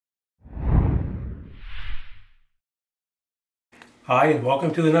Hi and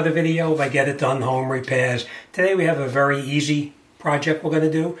welcome to another video by Get It Done Home Repairs. Today we have a very easy project we're going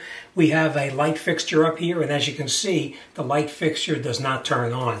to do. We have a light fixture up here, and as you can see, the light fixture does not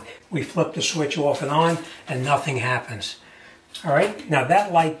turn on. We flip the switch off and on and nothing happens. Alright, now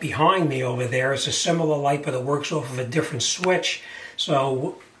that light behind me over there is a similar light, but it works off of a different switch.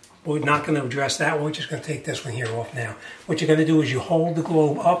 So we're not going to address that one. We're just going to take this one here off now. What you're going to do is you hold the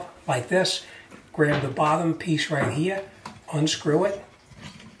globe up like this, grab the bottom piece right here, unscrew it,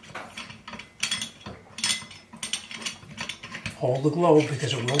 hold the globe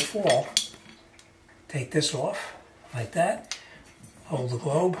because it will fall, take this off like that, hold the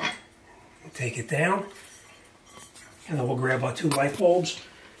globe, take it down, and then we'll grab our two light bulbs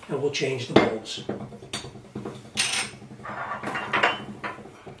and we'll change the bulbs.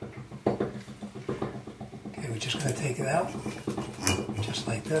 Okay, we're just going to take it out, just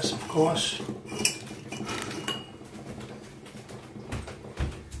like this, of course.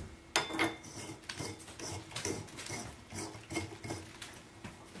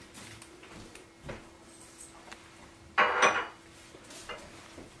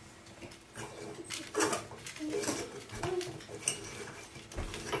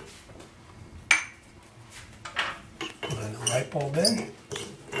 Light bulb in.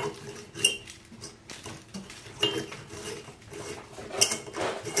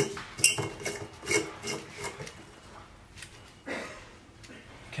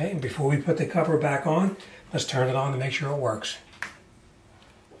 Okay, and before we put the cover back on, let's turn it on to make sure it works.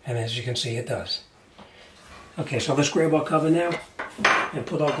 And as you can see, it does. Okay, so let's grab our cover now and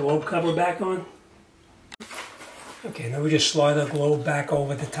put our globe cover back on. Okay, now we just slide our globe back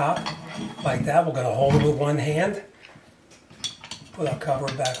over the top like that. We're going to hold it with one hand. Put our cover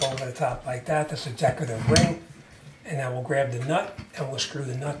back over the top like that. That's a decorative ring. And now we'll grab the nut and we'll screw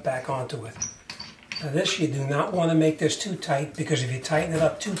the nut back onto it. Now this, you do not want to make this too tight, because if you tighten it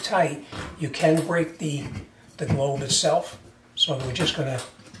up too tight, you can break the globe itself. So we're just going to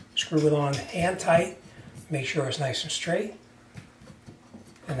screw it on hand tight, make sure it's nice and straight.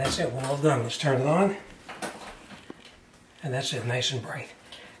 And that's it, we're all done. Let's turn it on. And that's it, nice and bright.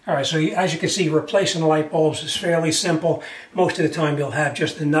 Alright, so as you can see, replacing the light bulbs is fairly simple. Most of the time you'll have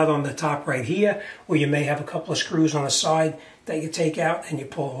just a nut on the top right here, or you may have a couple of screws on the side that you take out and you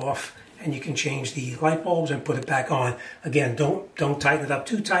pull off, and you can change the light bulbs and put it back on. Again, don't tighten it up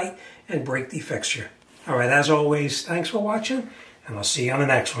too tight and break the fixture. Alright, as always, thanks for watching, and I'll see you on the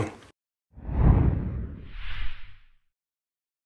next one.